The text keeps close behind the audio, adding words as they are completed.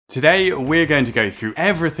Today, we're going to go through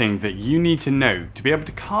everything that you need to know to be able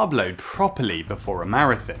to carb load properly before a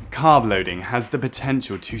marathon. Carb loading has the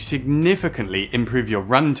potential to significantly improve your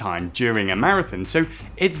run time during a marathon, so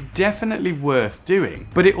it's definitely worth doing.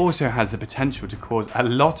 But it also has the potential to cause a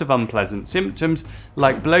lot of unpleasant symptoms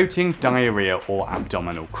like bloating, diarrhea, or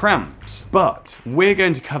abdominal cramps. But we're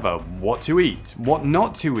going to cover what to eat, what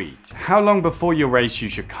not to eat, how long before your race you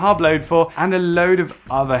should carb load for, and a load of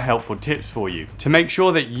other helpful tips for you to make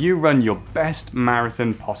sure that you run your best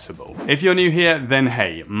marathon possible. If you're new here, then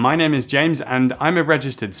hey, my name is James and I'm a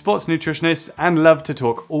registered sports nutritionist and love to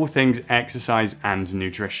talk all things exercise and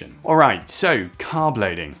nutrition. Alright, so carb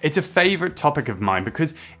loading. It's a favorite topic of mine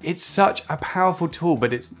because it's such a powerful tool,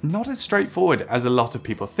 but it's not as straightforward as a lot of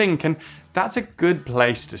people think, and that's a good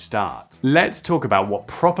place to start. Let's talk about what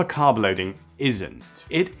proper carb loading isn't.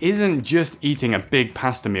 It isn't just eating a big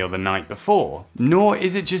pasta meal the night before, nor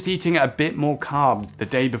is it just eating a bit more carbs the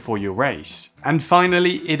day before your race. And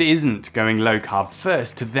finally, it isn't going low carb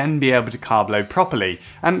first to then be able to carb load properly,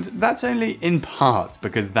 and that's only in part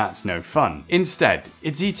because that's no fun. Instead,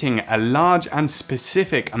 it's eating a large and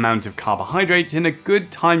specific amount of carbohydrates in a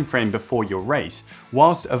good time frame before your race,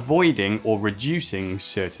 whilst avoiding or reducing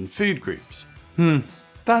certain food groups.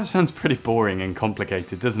 That sounds pretty boring and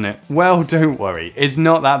complicated, doesn't it? Well, don't worry, it's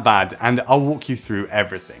not that bad, and I'll walk you through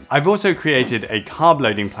everything. I've also created a carb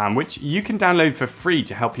loading plan which you can download for free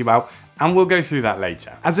to help you out, and we'll go through that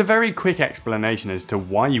later. As a very quick explanation as to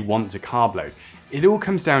why you want to carb load, it all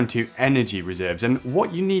comes down to energy reserves and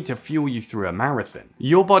what you need to fuel you through a marathon.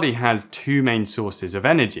 Your body has two main sources of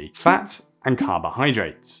energy: fats and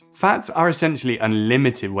carbohydrates. Fats are essentially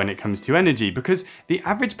unlimited when it comes to energy because the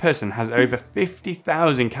average person has over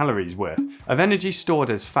 50,000 calories worth of energy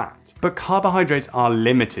stored as fat. But carbohydrates are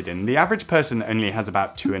limited, and the average person only has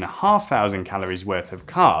about 2,500 calories worth of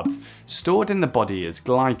carbs stored in the body as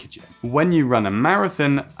glycogen. When you run a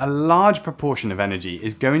marathon, a large proportion of energy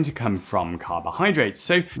is going to come from carbohydrates.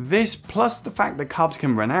 So this, plus the fact that carbs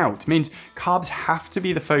can run out, means carbs have to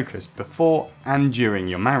be the focus before and during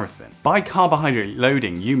your marathon. By carbohydrate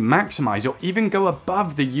loading, you maximize or even go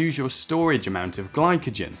above the usual storage amount of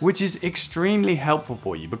glycogen, which is extremely helpful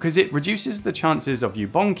for you because it reduces the chances of you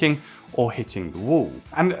bonking or hitting the wall.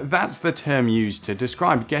 And that's the term used to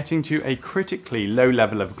describe getting to a critically low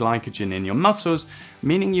level of glycogen in your muscles,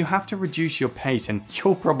 meaning you have to reduce your pace and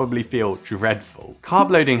you'll probably feel dreadful. Carb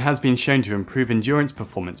loading has been shown to improve endurance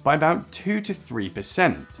performance by about 2 to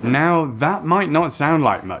 3%. Now, that might not sound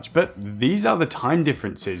like much, but these are the time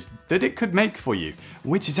differences that it could make for you,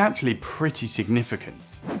 which is actually pretty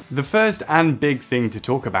significant. The first and big thing to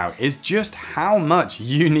talk about is just how much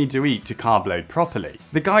you need to eat to carb load properly.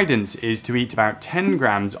 The guidance is to eat about 10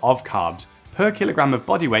 grams of carbs per kilogram of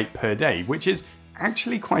body weight per day, which is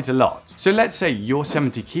actually quite a lot. So let's say you're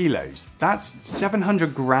 70 kilos, that's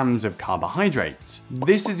 700 grams of carbohydrates.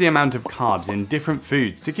 This is the amount of carbs in different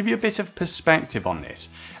foods to give you a bit of perspective on this.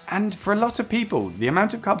 And for a lot of people, the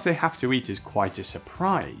amount of carbs they have to eat is quite a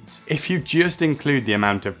surprise. If you just include the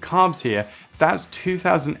amount of carbs here, that's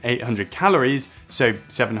 2,800 calories, so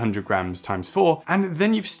 700 grams times 4, and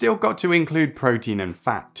then you've still got to include protein and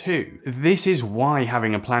fat too. This is why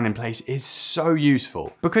having a plan in place is so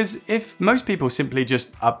useful, because if most people simply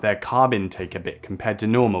just up their carb intake a bit compared to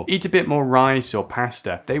normal, eat a bit more rice or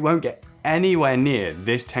pasta, they won't get anywhere near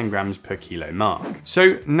this 10 grams per kilo mark.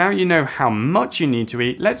 So now you know how much you need to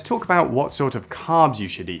eat, let's talk about what sort of carbs you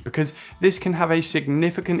should eat, because this can have a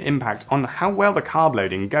significant impact on how well the carb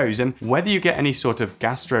loading goes and whether you get any sort of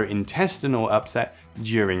gastrointestinal upset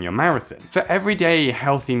during your marathon. For everyday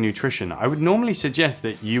healthy nutrition, I would normally suggest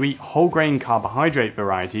that you eat whole grain carbohydrate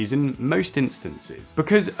varieties in most instances,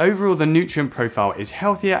 because overall the nutrient profile is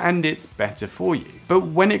healthier and it's better for you. But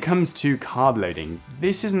when it comes to carb loading,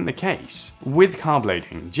 this isn't the case. With carb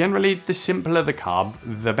loading, generally the simpler the carb,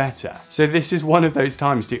 the better. So this is one of those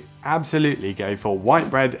times to absolutely go for white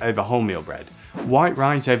bread over wholemeal bread, white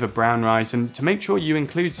rice over brown rice, and to make sure you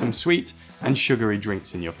include some sweets and sugary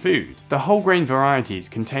drinks in your food. The whole grain varieties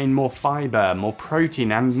contain more fiber, more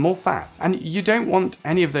protein, and more fat, and you don't want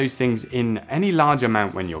any of those things in any large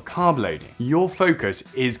amount when you're carb loading. Your focus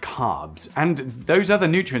is carbs, and those other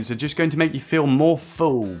nutrients are just going to make you feel more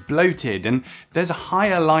full, bloated, and there's a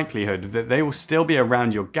higher likelihood that they will still be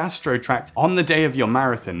around your gastro tract on the day of your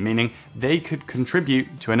marathon, meaning they could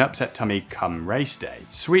contribute to an upset tummy come race day.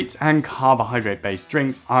 Sweets and carbohydrate-based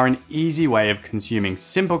drinks are an easy way of consuming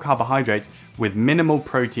simple carbohydrates with minimal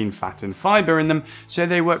protein, fat, and fiber in them, so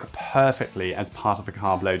they work perfectly as part of a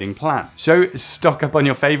carb loading plan. So stock up on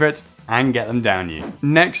your favorites and get them down you.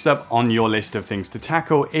 Next up on your list of things to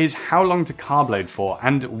tackle is how long to carb load for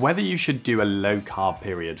and whether you should do a low carb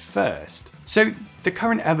period first. So the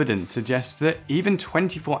current evidence suggests that even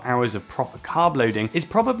 24 hours of proper carb loading is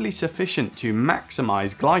probably sufficient to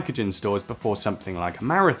maximize glycogen stores before something like a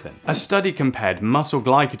marathon. A study compared muscle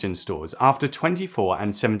glycogen stores after 24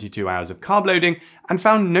 and 72 hours of carb loading and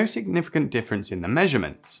found no significant difference in the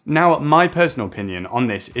measurements. Now, my personal opinion on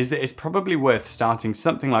this is that it's probably worth starting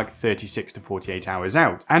something like 36 to 48 hours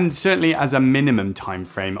out, and certainly as a minimum time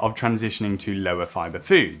frame of transitioning to lower fiber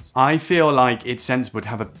foods. I feel like it's sensible to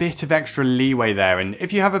have a bit of extra leeway there, and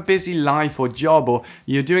if you have a busy life or job or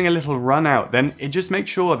you're doing a little run out, then it just makes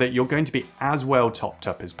sure that you're going to be as well topped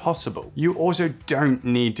up as possible. You also don't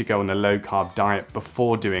need to go on a low carb diet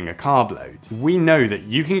before doing a carb load. We know that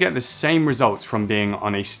you can get the same results from being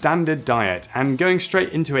on a standard diet and going straight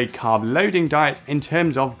into a carb loading diet in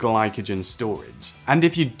terms of glycogen storage. And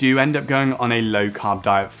if you do end up going on a low carb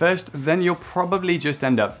diet first, then you'll probably just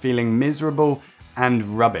end up feeling miserable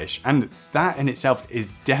and rubbish, and that in itself is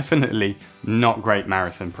definitely not great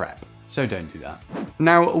marathon prep. So don't do that.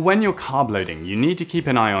 Now, when you're carb loading, you need to keep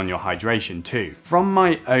an eye on your hydration too. From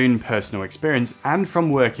my own personal experience and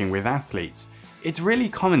from working with athletes, it's really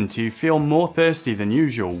common to feel more thirsty than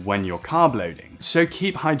usual when you're carb loading. So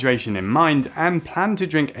keep hydration in mind and plan to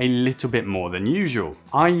drink a little bit more than usual.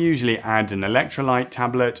 I usually add an electrolyte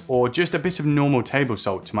tablet or just a bit of normal table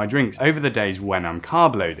salt to my drinks over the days when I'm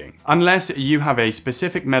carb loading. Unless you have a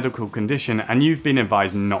specific medical condition and you've been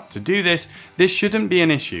advised not to do this, this shouldn't be an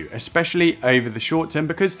issue, especially over the short term,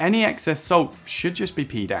 because any excess salt should just be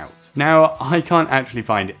peed out. Now, I can't actually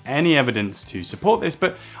find any evidence to support this,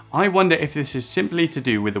 but I wonder if this is simply to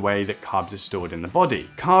do with the way that carbs are stored in the body.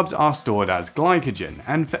 Carbs are stored as glycogen,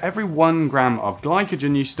 and for every 1 gram of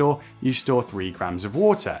glycogen you store 3 grams of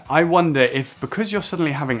water. I wonder if, because you're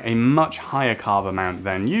suddenly having a much higher carb amount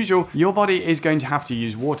than usual, your body is going to have to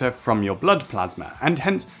use water from your blood plasma, and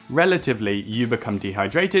hence, relatively, you become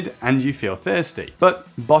dehydrated and you feel thirsty. But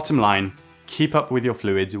bottom line, keep up with your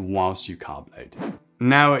fluids whilst you carb load.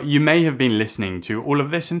 Now, you may have been listening to all of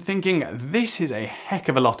this and thinking, this is a heck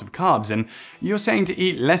of a lot of carbs, and you're saying to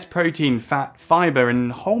eat less protein, fat, fiber,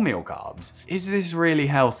 and wholemeal carbs. Is this really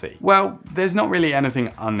healthy? Well, there's not really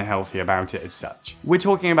anything unhealthy about it as such. We're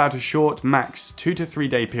talking about a short, max 2 to 3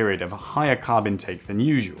 day period of a higher carb intake than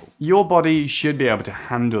usual. Your body should be able to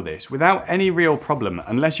handle this without any real problem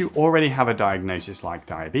unless you already have a diagnosis like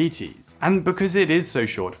diabetes. And because it is so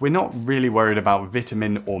short, we're not really worried about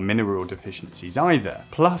vitamin or mineral deficiencies either.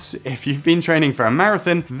 Plus, if you've been training for a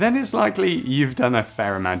marathon, then it's likely you've done a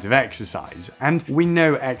fair amount of exercise. And we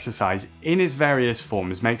know exercise in its various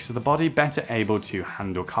forms makes the body better able to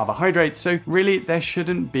handle carbohydrates, so really there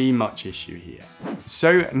shouldn't be much issue here.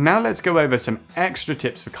 So now let's go over some extra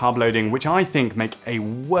tips for carb loading which I think make a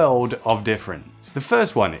world of difference. The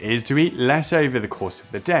first one is to eat less over the course of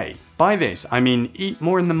the day. By this, I mean eat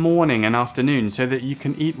more in the morning and afternoon so that you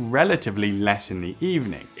can eat relatively less in the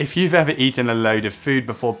evening. If you've ever eaten a load of food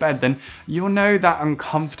before bed, then you'll know that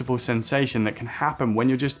uncomfortable sensation that can happen when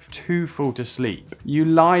you're just too full to sleep. You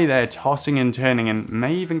lie there tossing and turning and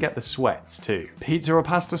may even get the sweats too. Pizza or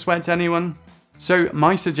pasta sweats, anyone? So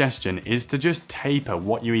my suggestion is to just taper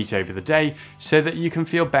what you eat over the day so that you can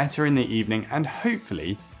feel better in the evening and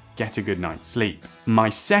hopefully get a good night's sleep. My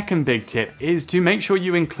second big tip is to make sure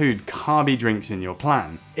you include carby drinks in your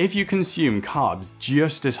plan. If you consume carbs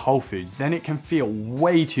just as whole foods, then it can feel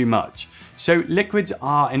way too much. So liquids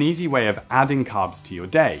are an easy way of adding carbs to your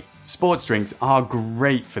day. Sports drinks are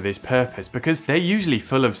great for this purpose because they're usually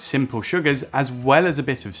full of simple sugars as well as a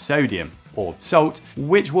bit of sodium or salt,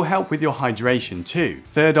 which will help with your hydration too.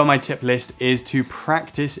 Third on my tip list is to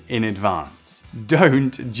practice in advance.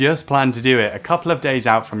 Don't just plan to do it a couple of days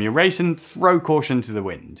out from your race and throw caution to the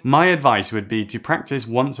wind. My advice would be to practice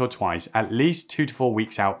once or twice at least 2 to 4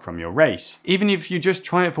 weeks out from your race. Even if you just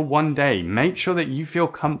try it for 1 day, make sure that you feel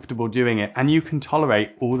comfortable doing it and you can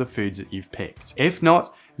tolerate all the foods that you've picked. If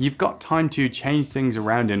not, you've got time to change things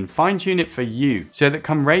around and fine-tune it for you so that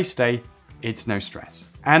come race day, it's no stress.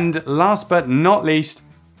 And last but not least,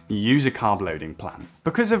 use a carb loading plan.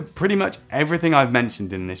 Because of pretty much everything I've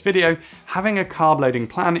mentioned in this video, having a carb loading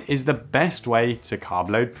plan is the best way to carb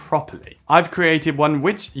load properly. I've created one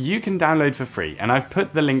which you can download for free, and I've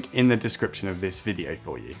put the link in the description of this video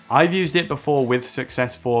for you. I've used it before with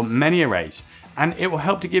success for many a race, and it will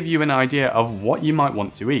help to give you an idea of what you might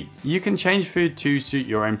want to eat. You can change food to suit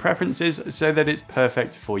your own preferences so that it's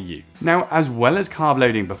perfect for you. Now, as well as carb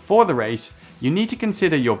loading before the race, you need to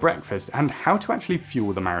consider your breakfast and how to actually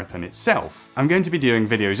fuel the marathon itself. I'm going to be doing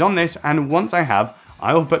videos on this, and once I have,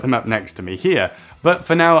 I will put them up next to me here. But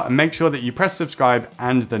for now, make sure that you press subscribe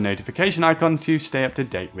and the notification icon to stay up to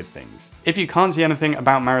date with things. If you can't see anything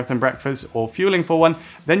about marathon breakfast or fueling for one,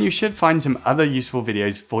 then you should find some other useful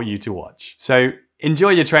videos for you to watch. So enjoy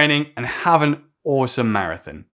your training and have an awesome marathon.